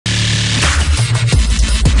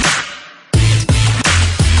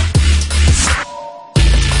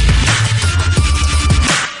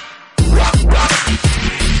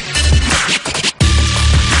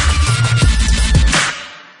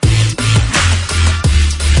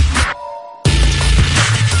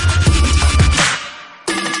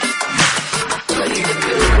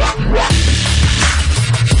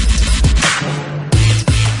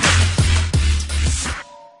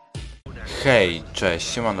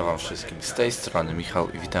Cześć, siemano wam wszystkim, z tej strony Michał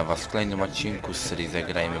i witam was w kolejnym odcinku z serii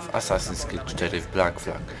Zagrajmy w Assassin's Creed 4 w Brak.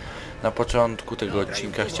 Na początku tego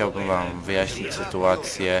odcinka chciałbym wam wyjaśnić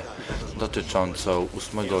sytuację dotyczącą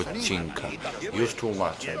 8 odcinka. Już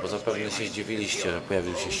tłumaczę, bo zapewne się zdziwiliście, że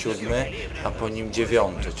pojawił się 7, a po nim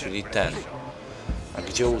 9, czyli ten. A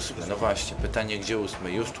gdzie 8? No właśnie, pytanie gdzie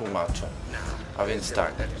 8? Już tłumaczę. A więc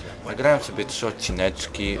tak, nagrałem sobie 3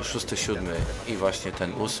 odcineczki, 6, 7 i właśnie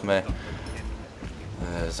ten 8.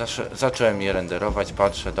 Zacząłem je renderować,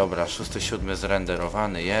 patrzę, dobra, 6, 7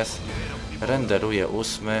 zrenderowany jest. Renderuję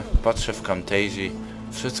 8, patrzę w Camtasia,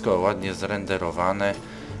 wszystko ładnie zrenderowane.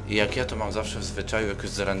 I jak ja to mam zawsze w zwyczaju, jak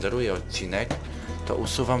już zrenderuję odcinek, to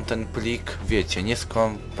usuwam ten plik, wiecie,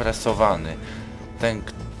 nieskompresowany.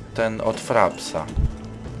 Ten od Frapsa,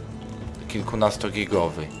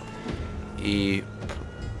 kilkunastogigowy. I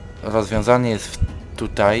rozwiązanie jest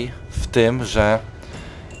tutaj w tym, że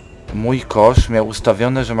mój kosz miał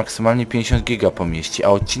ustawione, że maksymalnie 50 giga pomieści, a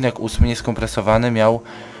odcinek 8 nieskompresowany miał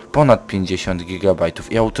ponad 50 GB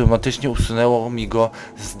i automatycznie usunęło mi go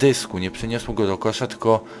z dysku. Nie przeniosło go do kosza,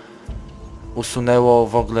 tylko usunęło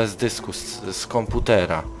w ogóle z dysku, z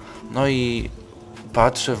komputera. No i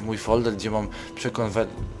patrzę w mój folder, gdzie mam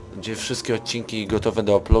gdzie wszystkie odcinki gotowe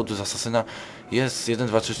do uploadu z Assassina. Jest 1,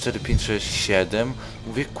 2, 3, 4, 5, 6, 7.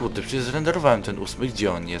 Mówię, kurde, przecież zrenderowałem ten 8,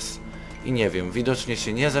 gdzie on jest? I nie wiem, widocznie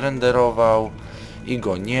się nie zrenderował i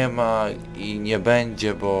go nie ma i nie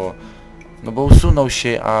będzie, bo usunął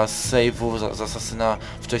się, a z save'u z Assassina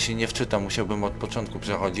wcześniej nie wczytam, musiałbym od początku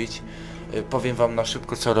przechodzić. Powiem wam na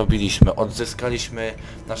szybko, co robiliśmy. Odzyskaliśmy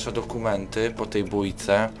nasze dokumenty po tej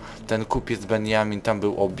bójce. Ten kupiec Benjamin tam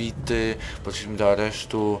był obity, poszliśmy do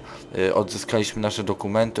aresztu, odzyskaliśmy nasze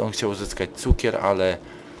dokumenty. On chciał uzyskać cukier, ale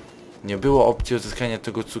nie było opcji odzyskania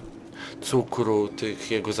tego cukru,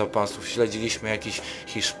 tych jego zapasów. Śledziliśmy jakichś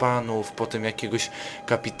Hiszpanów, potem jakiegoś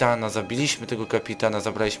kapitana, zabiliśmy tego kapitana,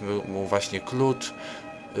 zabraliśmy mu właśnie klucz,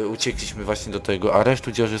 uciekliśmy właśnie do tego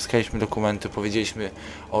aresztu, gdzie odzyskaliśmy dokumenty, powiedzieliśmy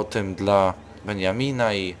o tym dla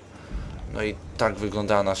Benjamina i no i tak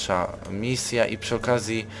wyglądała nasza misja. I przy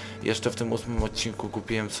okazji jeszcze w tym 8 odcinku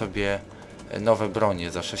kupiłem sobie nowe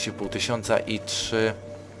bronie za 6,5 tysiąca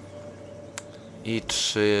i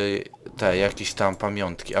 3 te jakieś tam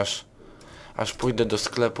pamiątki, aż pójdę do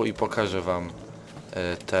sklepu i pokażę wam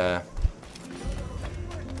te,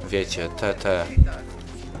 wiecie,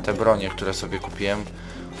 te bronie, które sobie kupiłem.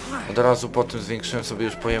 Od razu po tym zwiększyłem sobie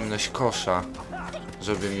już pojemność kosza,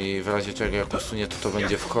 żeby mi w razie czego jak usunie, to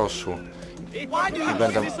będzie w koszu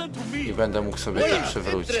i będę mógł sobie to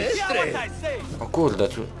przywrócić. O kurde,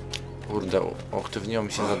 uaktywniło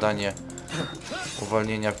mi się zadanie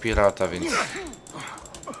uwolnienia pirata, więc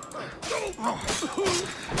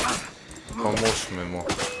pomóżmy mu.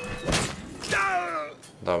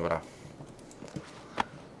 Dobra.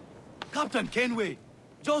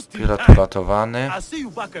 Pirat uratowany.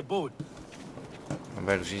 No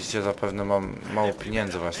bo jak widzicie, zapewne mam mało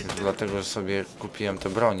pieniędzy właśnie, dlatego że sobie kupiłem te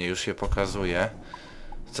bronie, już je pokazuję.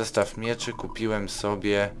 Zestaw mieczy kupiłem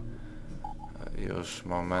sobie, już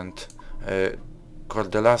moment,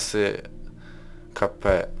 kordelasy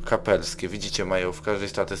kapelskie, widzicie, mają w każdej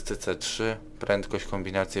statystyce 3, prędkość,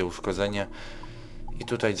 kombinację, uszkodzenie. I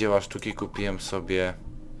tutaj dzieła sztuki kupiłem sobie,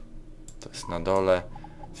 to jest na dole,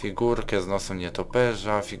 figurkę z nosem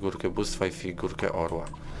nietoperza, figurkę bóstwa i figurkę orła.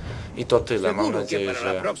 I to tyle, mam nadzieję,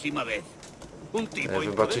 że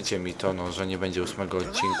wybaczycie mi to, no, że nie będzie 8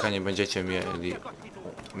 odcinka, nie będziecie mieli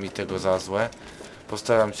mi tego za złe.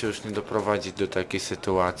 Postaram się już nie doprowadzić do takiej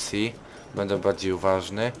sytuacji, będę bardziej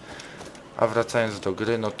uważny. A wracając do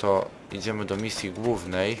gry, no to idziemy do misji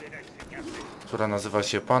głównej, która nazywa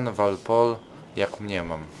się Pan Walpole, jak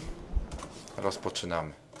mniemam.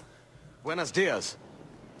 Rozpoczynamy. Buenos dias.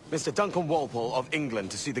 Mr. Duncan Walpole of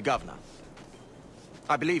England to see the governor.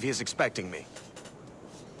 I believe he is expecting me.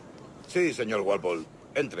 Sí, señor Walpole.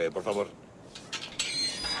 Entre, por favor.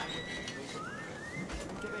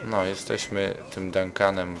 No, jesteśmy tym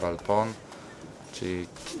Duncanem Walpole, czyli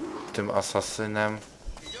tym asasynem,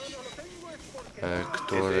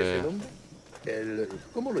 który...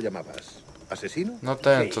 ¿Cómo lo llamabas? ¿Asesino? No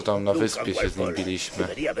ten, co tam na wyspie się z nim biliśmy.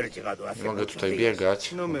 Nie mogę tutaj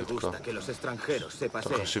biegać, mogę tylko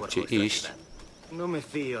trochę szybciej iść.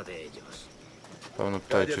 Pełno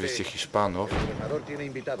tutaj oczywiście Hiszpanów.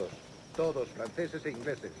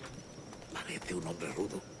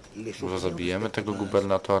 Może zabijemy tego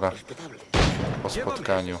gubernatora po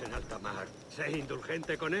spotkaniu.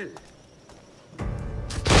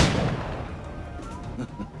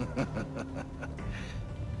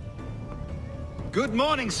 Good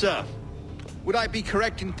morning, sir. Would I be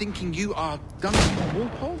correct in thinking you are Duncan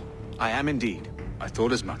Walpole? I am indeed. I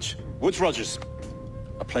thought as much. Woods Rogers,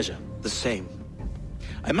 a pleasure. The same.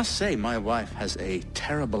 I must say my wife has a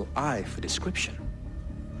terrible eye for description.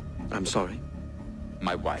 I'm sorry.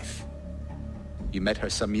 My wife. You met her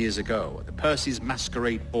some years ago at the Percy's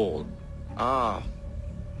Masquerade Ball. Ah,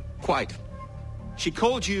 quite. She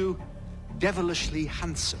called you devilishly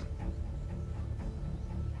handsome.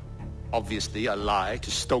 Obviously a lie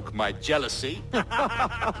to stoke my jealousy.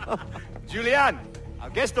 Julianne, our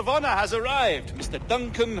guest of honor has arrived, Mr.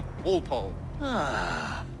 Duncan Walpole.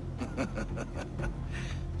 Ah.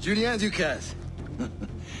 Julien Ducasse.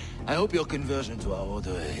 I hope your conversion to our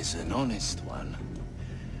order is an honest one.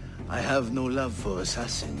 I have no love for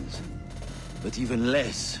assassins, but even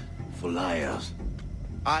less for liars.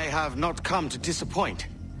 I have not come to disappoint.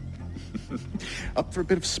 Up for a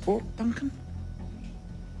bit of sport, Duncan?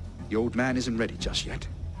 The old man isn't ready just yet.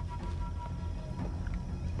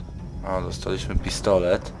 O, dostaliśmy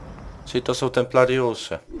pistolet. Czyli to są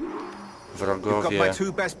Templariusze. You've got Wrogowie. my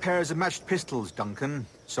 2 best pairs of matched pistols, Duncan,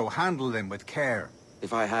 so handle them with care.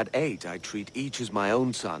 If I had 8, I'd treat each as my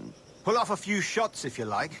own son. Pull off a few shots if you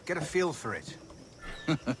like, get a feel for it.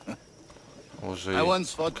 Użyj. I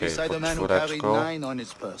once fought Okej, beside a pod man who carried czwóreczką. 9 on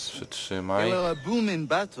his person. They Przytrzymaj. were a boom in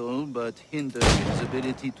battle, but hindered his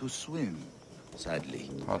ability to swim, sadly.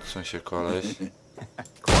 Odsuń się, koleś.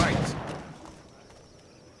 Quite.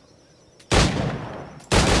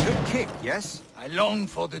 Good kick, yes? I long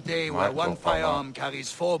for the day where one Microphone. firearm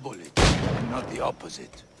carries 4 bullets, and not the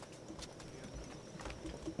opposite.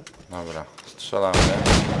 Dobra, strzelamy.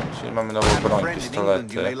 Czyli mamy nową I have a broń, friend in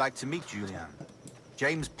England you may pistolety. like to meet, Julian.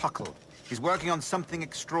 James Puckle. He's working on something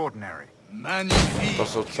extraordinary. Magnifique! To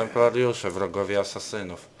są Templariusze, wrogowie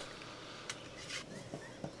asasynów.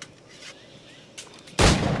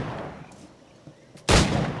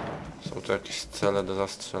 Są tu jakieś cele do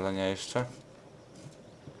zastrzelenia jeszcze?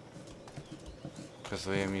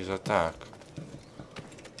 Pokazuje mi, że tak.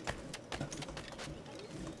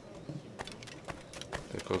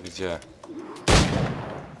 Tylko gdzie?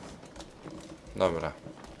 Dobra.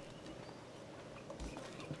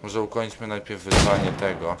 Może ukończmy najpierw wyzwanie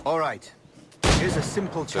tego. All right. Here's a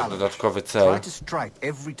simple To jest challenge. dodatkowy Try cel. to strike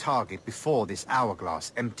every target before this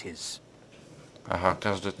hourglass empties. Aha,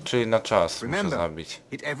 każdy, czyli na czas muszę Remember, zabić.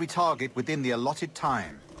 hit every target within the allotted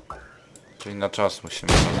time. Czyli na czas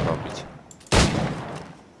musimy to zrobić.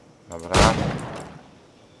 Dobra.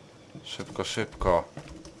 Szybko, szybko.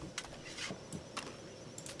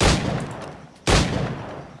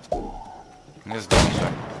 Nie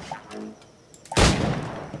zdążę.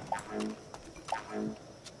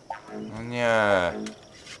 No nie.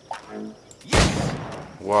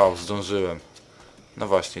 Wow, zdążyłem. No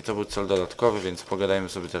właśnie, to był cel dodatkowy, więc pogadajmy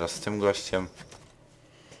sobie teraz z tym gościem.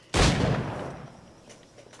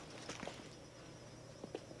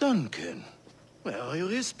 Duncan, where are your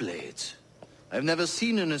wrist blades? I've never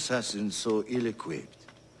seen an assassin so ill-equipped.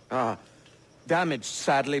 Ah, damaged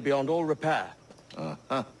sadly beyond all repair.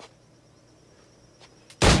 Aha.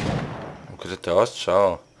 Ukryte ostrze,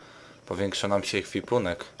 o. Powiększa nam się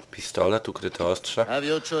ekwipunek. Pistolet, ukryte ostrze. Have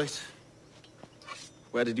your choice.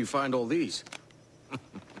 Where did you find all these?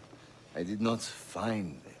 I did not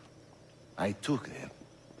find them. I took them.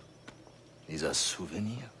 These are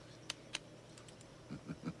souvenirs.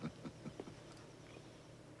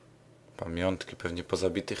 Pamiątki pewnie po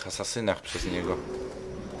zabitych asasynach przez niego.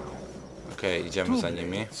 Okej, idziemy za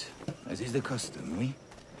nimi. As is the custom, oui?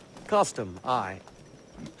 Custom, aye.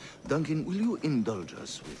 Duncan, will you indulge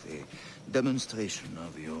us with a demonstration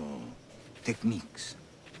of your techniques?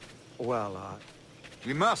 Well,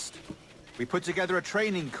 We must. We put together a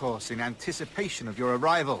training course in anticipation of your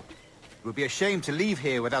arrival. It would be a shame to leave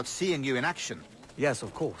here without seeing you in action. yes,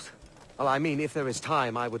 of course. Well, I mean, if there is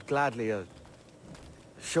time, I would gladly,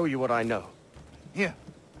 show you what I know. Here.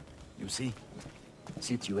 You see?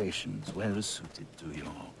 Situations well suited to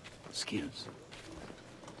your skills.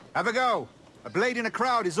 Have a go. A blade in a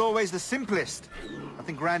crowd is always the simplest.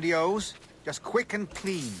 Nothing grandiose, just quick and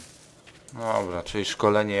clean. Dobra, czyli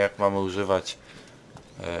szkolenie, jak mamy używać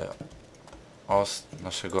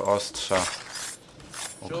naszego ostrza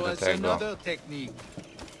ukrytego. technique.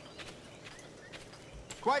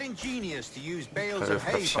 Quite ingenious to use bales of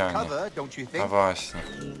Przerywka hay w for sianie. cover, don't you No think? właśnie.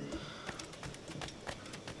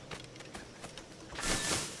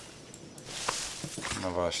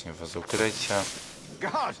 No właśnie, bez ukrycia.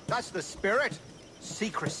 God, that's the spirit.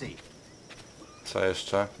 Secrecy. Co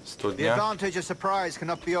jeszcze? The Studnia? advantage of surprise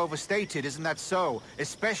cannot be overstated, isn't that so?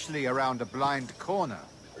 Especially around a blind corner.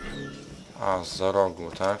 A, za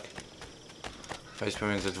rogu, tak? Wejdź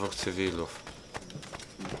pomiędzy dwóch cywilów.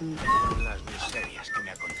 Las miserias que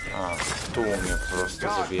me acontecen. A, w tłumie po prostu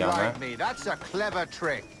God zawijamy. ride me, that's a clever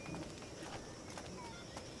trick.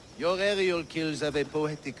 Your aerial kills have a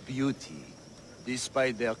poetic beauty,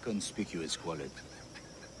 despite their conspicuous quality.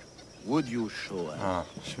 Would you show us? A,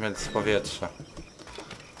 śmierć z powietrza.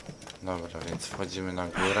 Dobra, więc wchodzimy na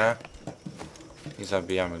górę i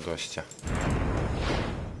zabijamy gościa.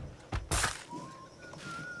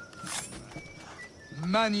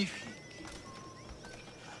 Magnifique.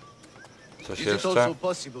 Coś Is it jeszcze? also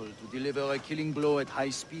possible to deliver a killing blow at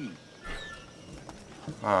high speed?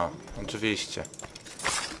 A, oczywiście.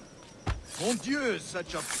 Mon Dieu,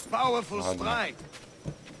 such a powerful Ładnie. strike.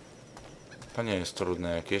 To nie jest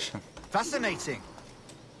trudne jakieś. Fascinating.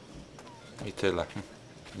 I tyle.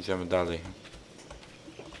 Idziemy dalej.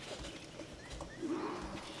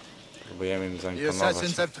 Próbujemy im The zaimponować.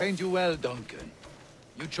 assassins have trained you well, Duncan.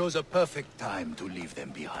 You chose a perfect time to leave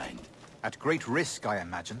them behind. At great risk, I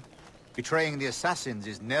imagine. Betraying the assassins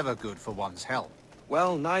is never good for one's health.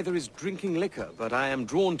 Well, neither is drinking liquor, but I am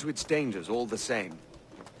drawn to its dangers all the same.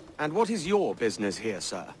 And what is your business here,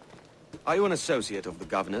 sir? Are you an associate of the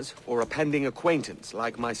governor's, or a pending acquaintance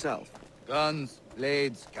like myself? Guns,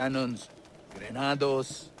 blades, cannons,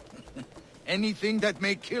 grenados. Anything that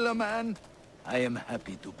may kill a man, I am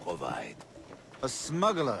happy to provide. A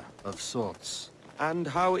smuggler of sorts. And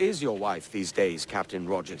how is your wife these days, Captain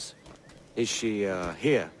Rogers? Is she,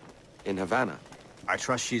 here, in Havana? I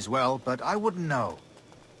trust she's well, but I wouldn't know.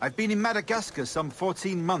 I've been in Madagascar some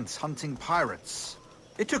 14 months hunting pirates.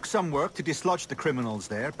 It took some work to dislodge the criminals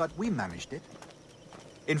there, but we managed it.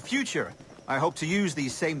 In future, I hope to use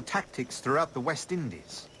these same tactics throughout the West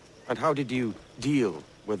Indies. And how did you deal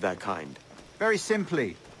with that kind? Very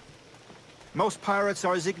simply. Most pirates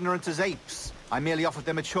are as ignorant as apes. I merely offered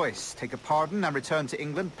them a choice. Take a pardon and return to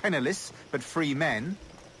England penniless, but free men,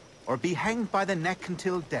 or be hanged by the neck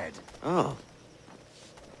until dead. Oh.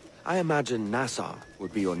 I imagine Nassau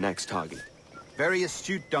would be your next target. Very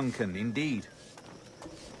astute, Duncan, indeed.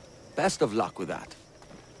 Best of luck with that.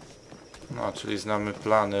 No, czyli znamy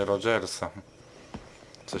plany Rogersa.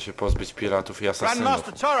 Chce się pozbyć piratów i asasynów.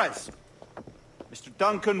 Grandmaster Torres! Mr.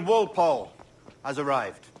 Duncan Walpole has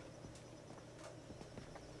arrived.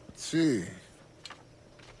 See.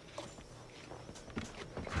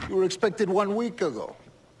 You were expected 1 week ago.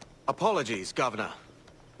 Apologies, Governor.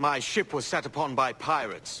 My ship was set upon by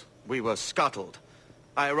pirates. We were scuttled.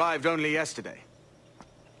 I arrived only yesterday.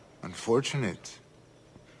 Unfortunate.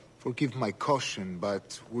 Forgive my caution,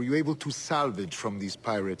 but were you able to salvage from these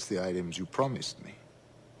pirates the items you promised me?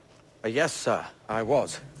 Yes, sir, I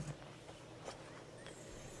was.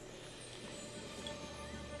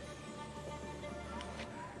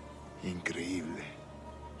 Increíble.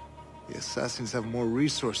 The assassins have more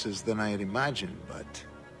resources than I had imagined, but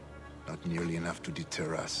not nearly enough to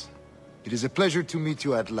deter us. It is a pleasure to meet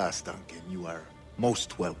you at last, Duncan. You are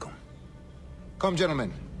most welcome. Come,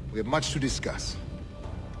 gentlemen. We have much to discuss.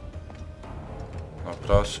 No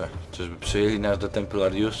proszę, czyżby przyjęli nas do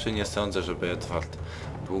Templariuszy? Nie sądzę, żeby Edward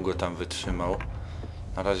długo tam wytrzymał.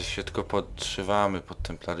 Na razie się tylko podszywamy pod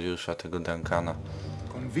Templariusza, tego Duncana.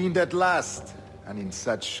 Convened at last, and in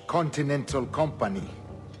such continental company.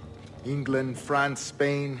 England, France,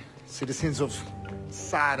 Spain, citizens of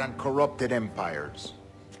sad and corrupted empires.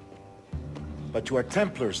 But you are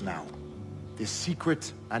Templars now, the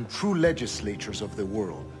secret and true legislatures of the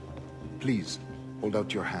world. Please, hold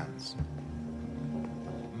out your hands.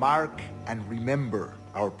 Mark and remember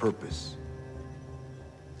our purpose.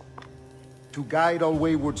 To guide all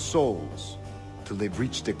wayward souls till they've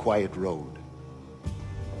reached a quiet road.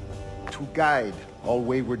 To guide all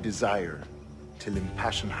wayward desire till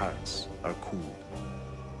impassioned hearts are cooled.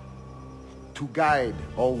 To guide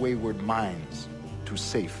all wayward minds to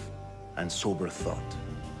safe and sober thought.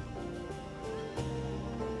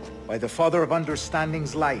 By the Father of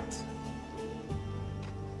Understanding's light,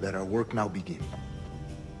 let our work now begin.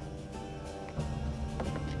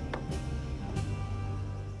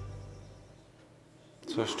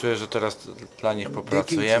 Coś czuję, że teraz dla nich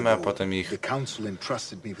popracujemy, a potem ich... The council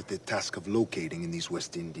entrusted me with the task of locating in these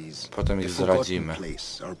West Indies Potem ich the forgotten zdradzimy.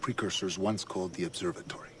 place our precursors once called the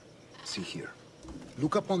observatory. See here.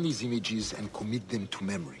 Look upon these images and commit them to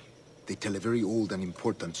memory. They tell a very old and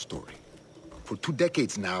important story. For 2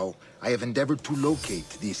 decades now, I have endeavored to locate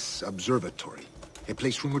this observatory, a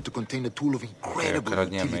place rumored to contain a tool of incredible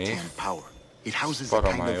utility and power. It houses a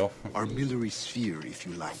Sporo kind mają. of armillary sphere, if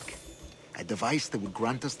you like. A device that would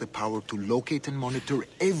grant us the power to locate and monitor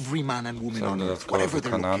every man and woman Są on Earth, dodatkowo whatever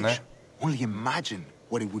their wykonane. location. Only imagine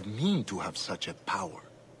what it would mean to have such a power.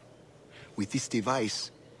 With this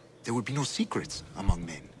device, there would be no secrets among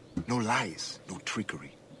men, no lies, no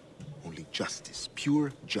trickery. only justice,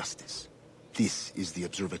 pure justice. This is the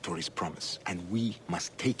Observatory's promise, and we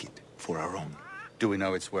must take it for our own. Do we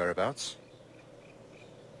know its whereabouts?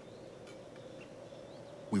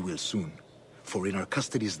 We will soon. For in our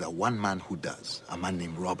custody is the one man who does, a man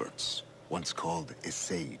named Roberts, once called a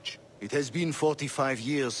sage. It has been 45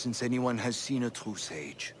 years since anyone has seen a true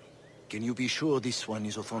sage. Can you be sure this one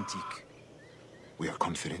is authentic? We are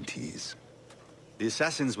confident he is. The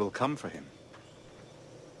assassins will come for him.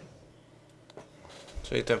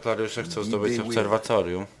 Czyli templariusze chcą zdobyć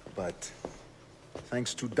obserwatorium. But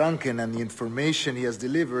thanks to Duncan and the information he has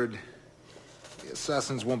delivered, the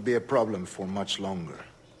assassins won't be a problem for much longer.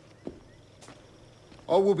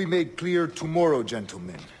 All will be made clear tomorrow,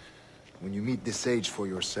 gentlemen, when you meet the sage for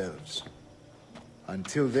yourselves.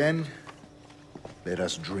 Until then, let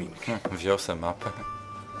us drink. Wziął se mapę.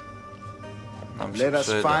 Nam się Let us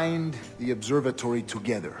przyda. find the observatory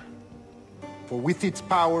together. For with its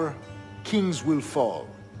power, kings will fall,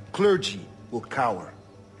 clergy will cower,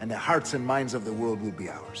 and the hearts and minds of the world will be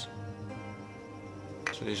ours.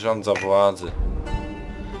 Czyli rządza władzy.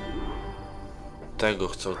 Tego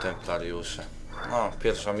chcą templariusze. No,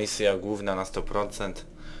 pierwsza misja główna na 100%.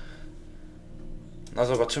 No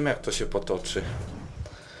zobaczymy jak to się potoczy.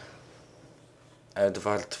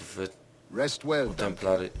 Edward w Rest well, Duncan.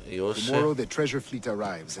 templariuszy. Tomorrow the treasure fleet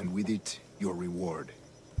arrives, and with it, your reward.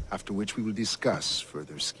 After which we will discuss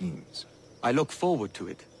further schemes. I look forward to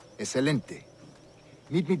it. Excelente.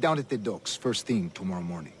 Meet me down at the docks first thing tomorrow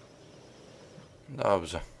morning.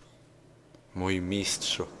 Dobrze. Mój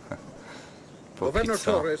mistrzu. Póki Governor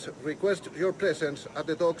co. Torres requests your presence at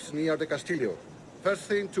the docks near the Castillo. First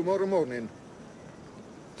thing tomorrow morning.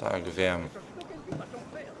 Tak, wiem.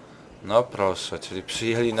 No proszę, czyli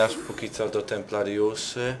przyjęli nas póki co do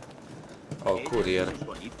templariuszy. O, kurier.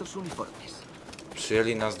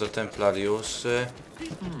 Przyjęli nas do templariuszy.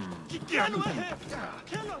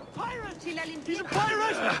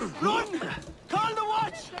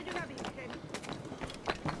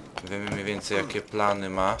 Wiemy mniej więcej jakie plany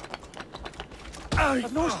ma.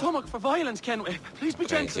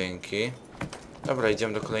 Okej, dzięki. Dobra,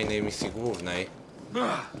 idziemy do kolejnej misji głównej.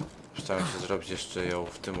 Postaram się zrobić jeszcze ją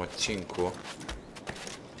w tym odcinku.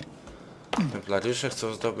 Templariusze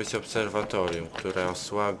chcą zdobyć obserwatorium, które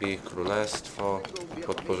osłabi królestwo,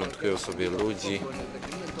 podporządkują sobie ludzi.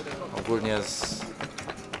 Ogólnie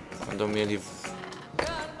będą mieli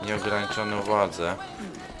nieograniczoną władzę,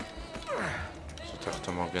 że tak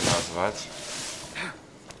to mogę nazwać.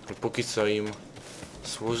 I póki co im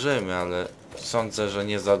służymy, ale sądzę, że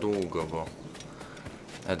nie za długo, bo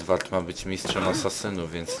Edward ma być mistrzem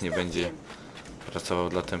asasynów, więc nie będzie pracował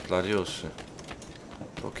dla templariuszy.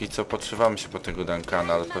 Póki co podszywamy się po tego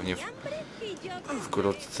Duncana, ale pewnie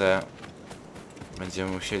wkrótce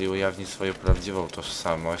będziemy musieli ujawnić swoją prawdziwą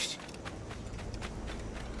tożsamość.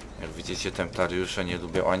 Jak widzicie, templariusze nie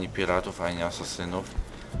lubią ani piratów, ani asasynów.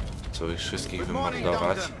 Chcą ich wszystkich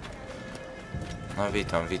wymordować. No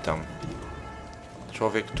witam, witam.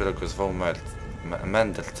 Człowiek, którego zwał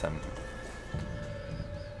mędrcem.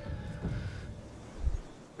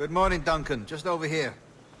 Good morning, Duncan. Just over here.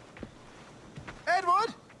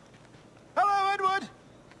 Edward? Hello, Edward!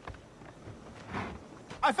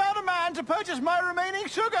 I found a man to purchase my remaining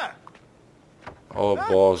sugar. O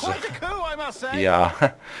Boże. Quite a coup, I must say. Ja.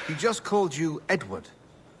 He just called you Edward.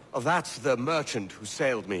 Oh, that's the merchant who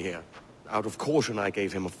sailed me here. Out of caution, I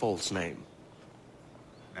gave him a false name.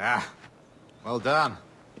 Ah, well done.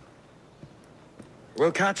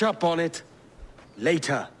 We'll catch up on it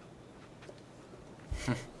later.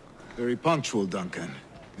 Very punctual, Duncan.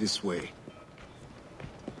 This way.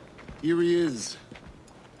 Here he is.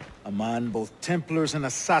 A man both Templars and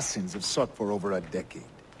Assassins have sought for over a decade.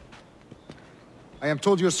 I am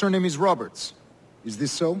told your surname is Roberts. Is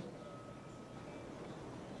this so?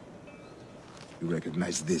 You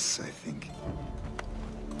recognize this, I think.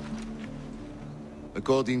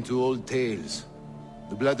 According to old tales,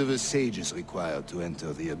 the blood of a sage is required to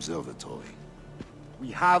enter the observatory.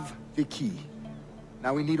 We have the key.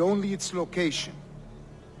 Now we need only its location.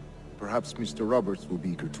 Perhaps Mr. Roberts will be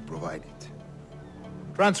eager to provide it.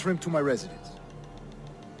 Transfer him to my residence.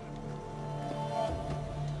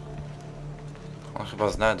 On chyba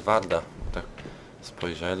zna Edwarda. Tak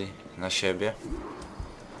spojrzeli na siebie.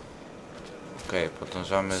 Okej,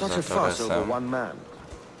 podążamy Such za a fuss over Torresem. one man.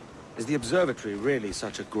 Is the observatory really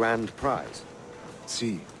such a grand prize?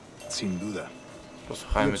 Si, sin duda.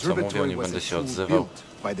 Posłuchajmy co mówią, nie będę się odzywał.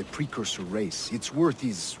 By the precursor race. Its worth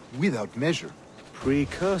is without measure.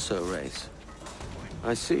 Precursor race.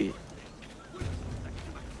 I see.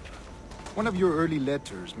 One of your early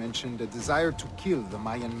letters mentioned a desire to kill the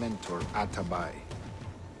Mayan mentor Atabay.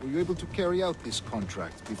 Were you able to carry out this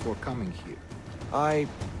contract before coming here?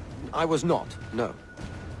 I was not, no.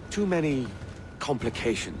 Too many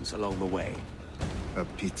complications along the way. A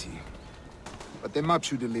pity. But the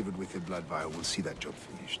maps you delivered with the blood vial will see that job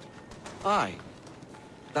finished. Aye.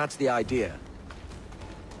 That's the idea.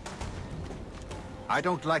 I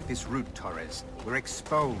don't like this route, Torres. We're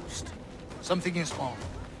exposed. Something is wrong.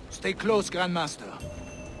 Stay close, Grandmaster.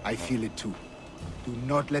 I feel it too. Do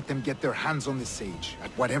not let them get their hands on the sage,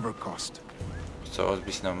 at whatever cost. Chcę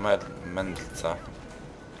odbić na mędrca.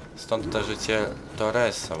 Stąd też życie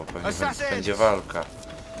Torresa, bo pewnie będzie walka.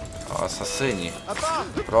 O, asasyni.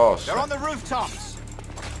 Proszę.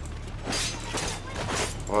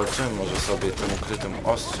 Walczymy może sobie tym ukrytym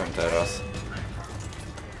ostrzem teraz.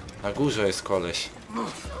 Na górze jest koleś.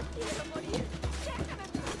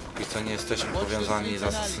 Póki co nie jesteśmy powiązani z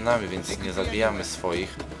asasynami, więc nie zabijamy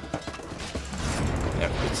swoich.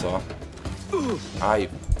 Jakby co. Aj.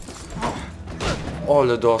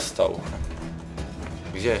 Ole dostał.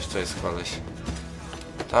 Gdzie jeszcze jest koleś?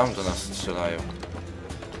 Tam do nas strzelają.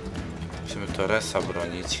 Musimy Torresa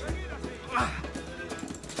bronić.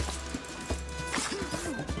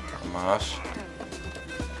 Masz.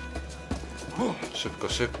 Szybko,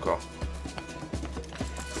 szybko.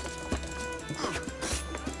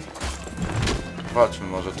 Walczmy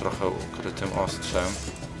może trochę ukrytym ostrzem.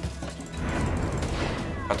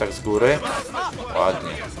 Atak z góry?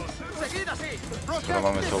 Ładnie. Skoro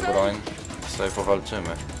mamy tą broń, to sobie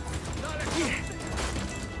powalczymy.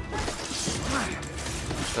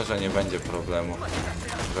 Myślę, że nie będzie problemu.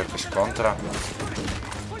 Może jakaś kontra?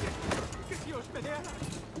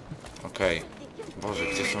 Okej. Boże,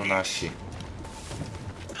 gdzie są nasi?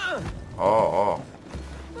 O!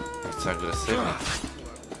 Chcę agresywnie.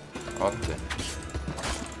 O ty.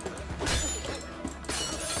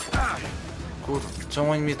 Kurde,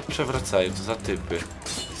 czemu oni mnie przewracają? Co za typy?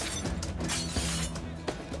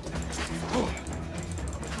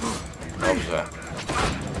 Dobrze.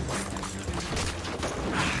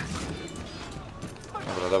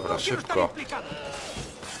 Dobra, szybko.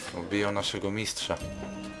 Ubiją naszego mistrza.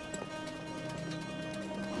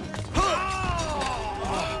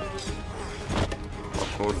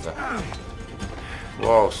 O kurde.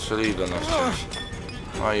 Wow, strzelili do nas czymś.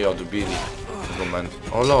 No i odbili. Argument.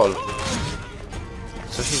 O lol.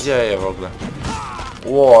 Co się dzieje w ogóle?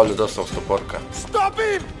 Ło, ale dostał stoporkę.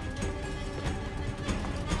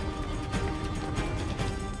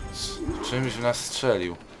 Czymś w nas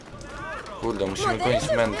strzelił. Kurde, musimy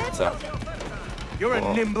gonić mędrca.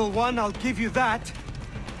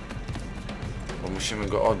 Bo musimy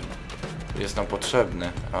go jest nam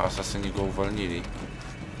potrzebny, a asasyni go uwolnili.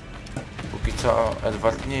 Póki co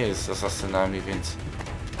Edward nie jest z asasynami, więc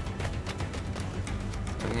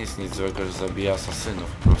to nie jest nic złego, że zabija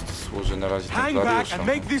asasynów. Po prostu służy na razie templariuszom.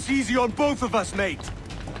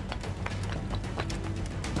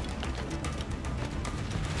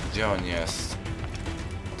 Gdzie on jest?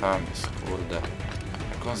 Tam jest, kurde.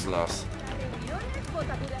 Jak on zlazł?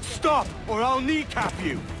 Stop, or I'll kneecap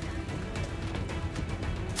you.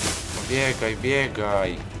 No biegaj,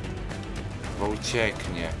 biegaj! Bo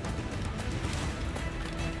ucieknie.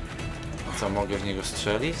 A co, mogę w niego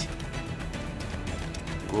strzelić?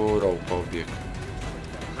 Górą pobiegł.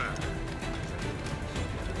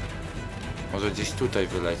 Może gdzieś tutaj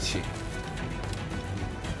wyleci.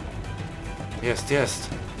 Jest!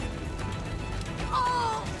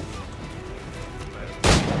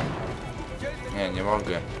 Nie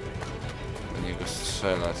mogę do niego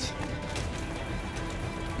strzelać.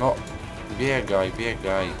 No, biegaj.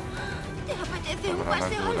 Dobra, na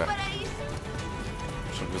górę.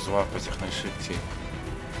 Muszę go złapać jak najszybciej.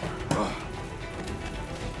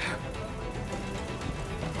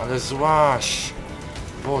 Ale złaś!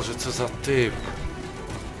 Boże, co za typ!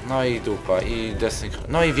 No i dupa, i desynchron...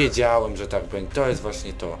 No i wiedziałem, że tak będzie. To jest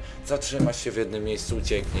właśnie to. Zatrzymasz się w jednym miejscu,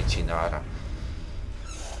 ucieknie ci nara.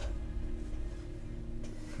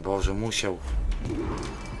 Boże, musiał.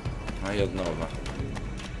 No i od nowa.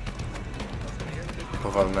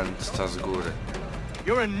 Powal mędrca z góry.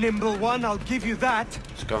 You're a nimble one, I'll give you that.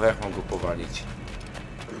 Ciekawe jak mogę powalić.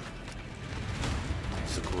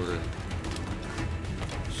 Z góry.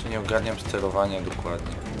 Jeszcze nie ogarniam sterowania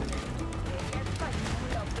dokładnie.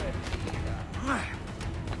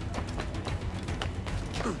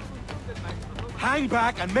 Hang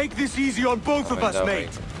back and make this easy on both of us, Dawaj,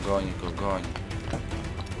 mate. goń go, goń.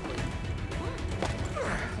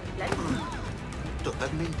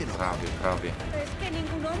 Prawie.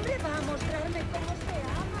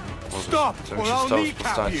 Boże, Stop, co mi or się I'll stało z kneecap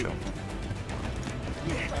postacią? you.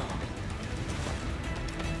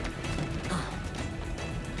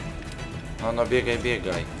 No biegaj,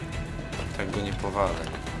 biegaj. Tak go nie powalę.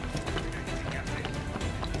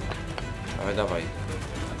 Dawaj, dawaj.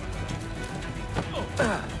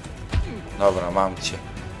 Dobra, mam cię.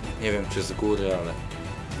 Nie wiem czy z góry, ale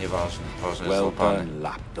nieważne. Ważne jest złapany.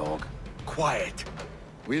 lapdog. Quiet.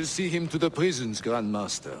 We'll see him to the prisons,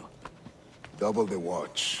 Grandmaster. Double the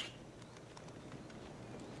watch.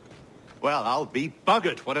 Well, I'll be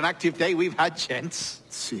buggered. What an active day we've had, gents.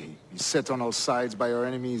 See, beset on all sides by our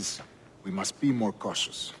enemies, we must be more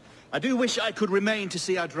cautious. I do wish I could remain to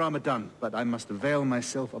see our drama done, but I must avail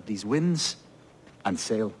myself of these winds and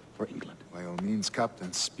sail for England. By all means,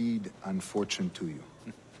 Captain, speed and fortune to you.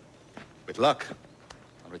 With luck,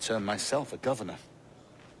 I'll return myself a governor.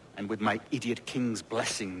 And with my idiot king's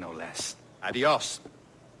blessing, no less. Adios.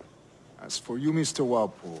 As for you, Mr.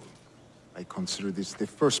 Walpole, I consider this the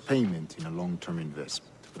first payment in a long-term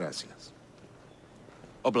investment. Gracias.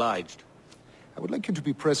 Obliged. I would like you to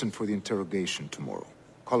be present for the interrogation tomorrow.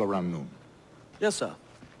 Call around noon. Yes, sir.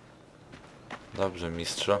 Dobrze,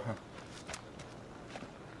 mistrzu.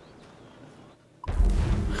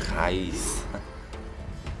 Hajs.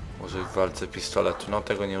 Użyj w walce pistoletu. No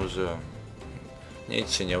tego nie użyłem.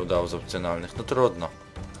 Nic się nie udało z opcjonalnych. No trudno.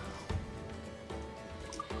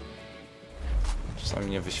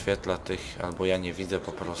 Czasami nie wyświetla tych, albo ja nie widzę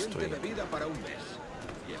po prostu.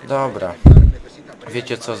 Dobra.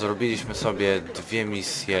 Wiecie co? Zrobiliśmy sobie 2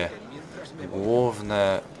 misje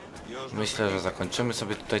główne. Myślę, że zakończymy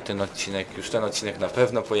sobie tutaj ten odcinek. Już ten odcinek na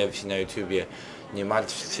pewno pojawi się na YouTubie. Nie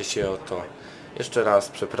martwcie się o to. Jeszcze raz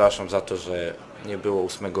przepraszam za to, że nie było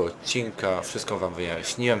 8 odcinka. Wszystko wam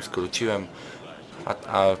wyjaśniłem, skróciłem.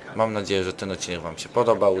 A mam nadzieję, że ten odcinek wam się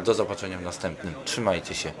podobał. Do zobaczenia w następnym.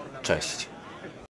 Trzymajcie się. Cześć.